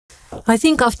I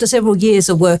think after several years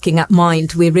of working at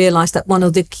Mind, we realized that one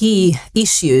of the key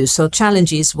issues or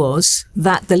challenges was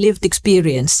that the lived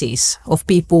experiences of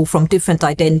people from different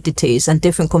identities and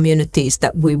different communities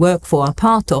that we work for and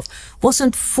part of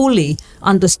wasn't fully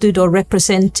understood or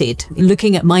represented.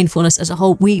 Looking at mindfulness as a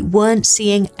whole, we weren't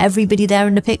seeing everybody there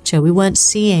in the picture. We weren't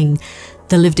seeing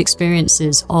the lived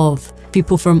experiences of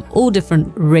people from all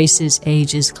different races,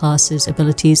 ages, classes,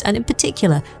 abilities, and in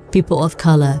particular, people of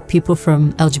color, people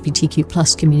from LGBTQ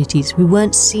plus communities. We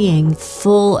weren't seeing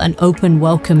full and open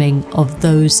welcoming of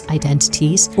those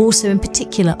identities, also in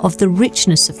particular of the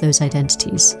richness of those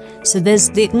identities. So there's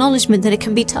the acknowledgement that it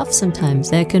can be tough sometimes.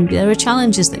 There are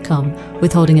challenges that come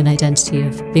with holding an identity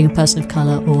of being a person of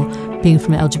color or being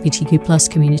from an LGBTQ plus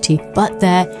community, but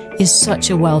there is such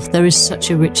a wealth, there is such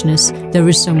a richness, there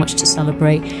is so much to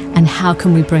celebrate, and how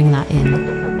can we bring that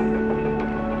in?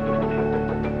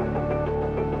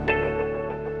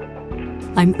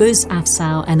 I'm Uz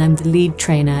Afsal, and I'm the lead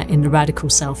trainer in the Radical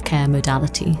Self-Care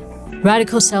modality.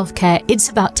 Radical self-care, it's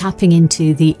about tapping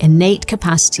into the innate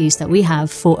capacities that we have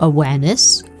for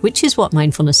awareness, which is what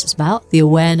mindfulness is about, the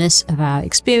awareness of our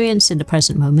experience in the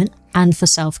present moment, and for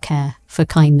self-care, for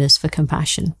kindness, for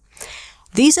compassion.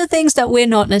 These are things that we're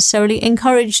not necessarily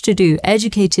encouraged to do,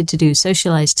 educated to do,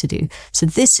 socialized to do. So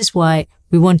this is why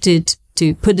we wanted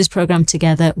to put this program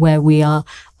together, where we are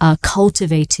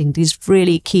cultivating these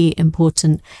really key,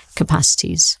 important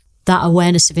capacities. That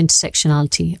awareness of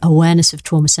intersectionality, awareness of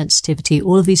trauma sensitivity,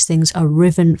 all of these things are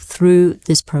riven through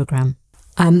this program.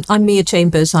 I'm Mia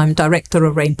Chambers. I'm Director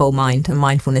of Rainbow Mind and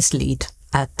Mindfulness Lead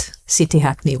at City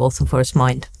Hackney Waltham Forest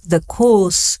Mind. The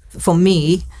course, for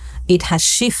me, it has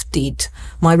shifted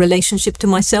my relationship to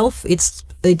myself. It's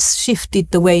shifted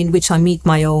the way in which I meet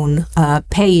my own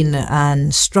pain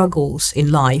and struggles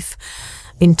in life.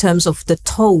 In terms of the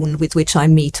tone with which I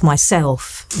meet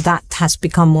myself, that has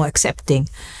become more accepting.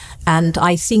 And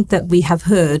I think that we have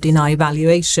heard in our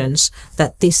evaluations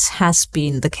that this has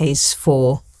been the case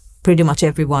for pretty much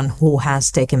everyone who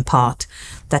has taken part,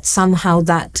 that somehow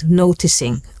that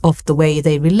noticing of the way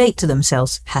they relate to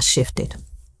themselves has shifted.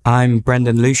 I'm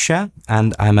Brendan Lucia,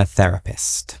 and I'm a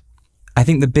therapist. I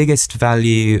think the biggest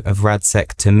value of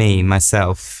RadSec to me,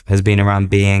 myself, has been around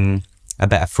being a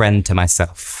better friend to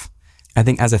myself. I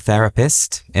think as a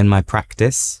therapist in my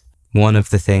practice, one of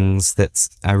the things that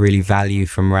I really value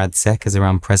from RadSec is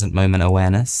around present moment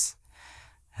awareness.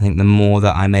 I think the more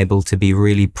that I'm able to be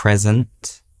really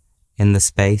present in the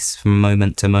space from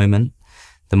moment to moment,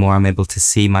 the more I'm able to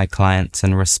see my clients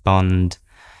and respond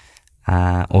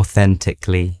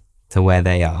authentically to where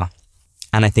they are.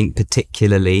 And I think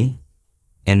particularly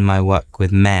in my work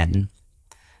with men,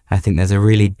 I think there's a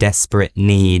really desperate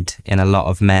need in a lot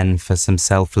of men for some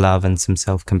self-love and some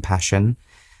self-compassion.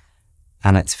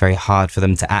 And it's very hard for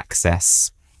them to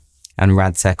access. And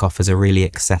RadSec offers a really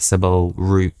accessible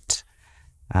route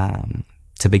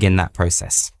to begin that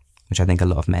process, which I think a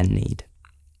lot of men need.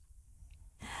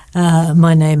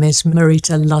 My name is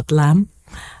Marita Ludlam,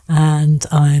 and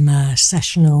I'm a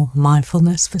sessional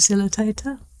mindfulness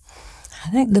facilitator. I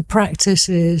think the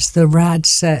practices, the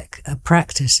RadSec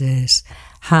practices,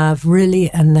 have really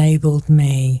enabled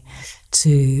me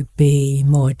to be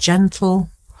more gentle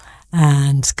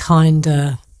and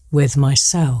kinder with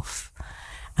myself,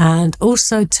 and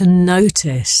also to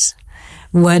notice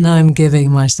when I'm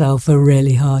giving myself a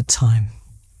really hard time.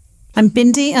 I'm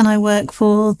Bindi, and I work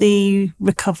for the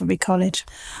Recovery College.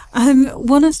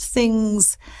 One of the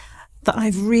things that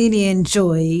I've really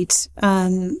enjoyed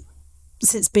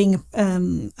since being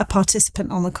a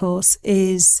participant on the course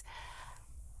is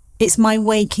it's my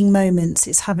waking moments.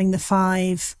 It's having the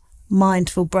 5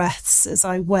 mindful breaths as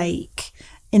I wake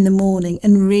in the morning,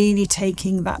 and really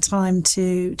taking that time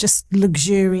to just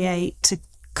luxuriate, to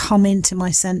come into my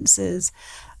senses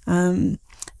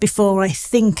before I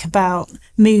think about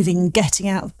moving, getting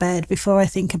out of bed, before I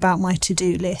think about my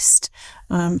to-do list.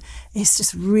 It's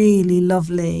just really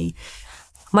lovely.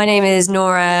 My name is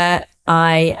Nora.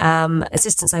 I am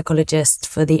assistant psychologist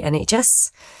for the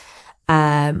NHS.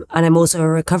 And I'm also a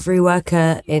recovery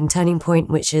worker in Turning Point,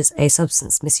 which is a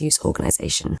substance misuse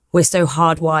organisation. We're so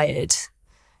hardwired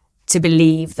to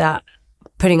believe that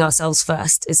putting ourselves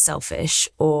first is selfish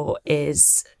or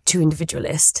is too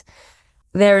individualist.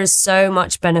 There is so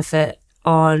much benefit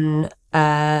on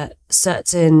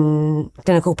certain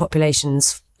clinical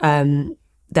populations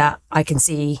that I can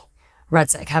see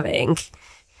RadSec having.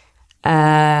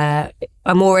 I'm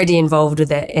already involved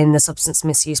with it in the substance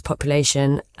misuse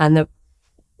population, and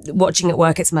watching it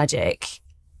work its magic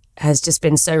has just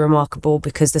been so remarkable,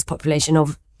 because this population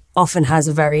often has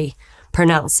a very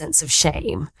pronounced sense of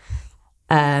shame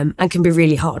and can be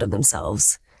really hard on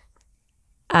themselves.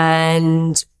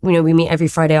 And, we meet every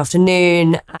Friday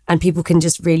afternoon, and people can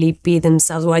just really be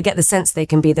themselves. Well, I get the sense they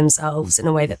can be themselves in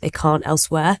a way that they can't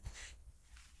elsewhere.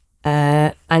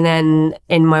 And then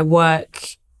in my work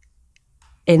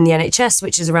in the NHS,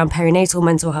 which is around perinatal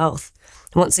mental health,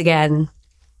 once again,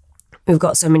 we've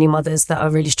got so many mothers that are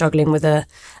really struggling with a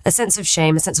sense of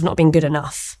shame, a sense of not being good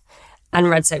enough. And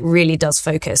RadSec really does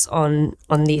focus on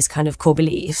these kind of core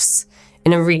beliefs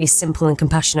in a really simple and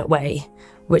compassionate way,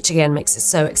 which again makes it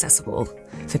so accessible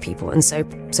for people and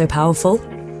so powerful.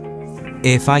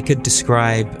 If I could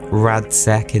describe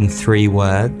RadSec in 3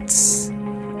 words,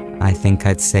 I think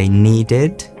I'd say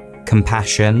needed,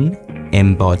 compassion,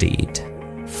 embodied.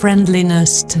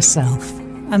 Friendliness to self.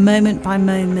 A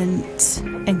moment-by-moment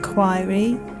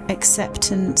inquiry,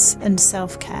 acceptance and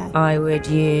self-care. I would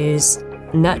use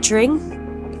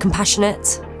nurturing,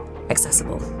 compassionate,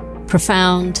 accessible.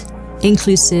 Profound,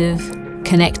 inclusive,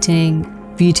 connecting,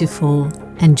 beautiful,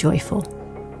 and joyful.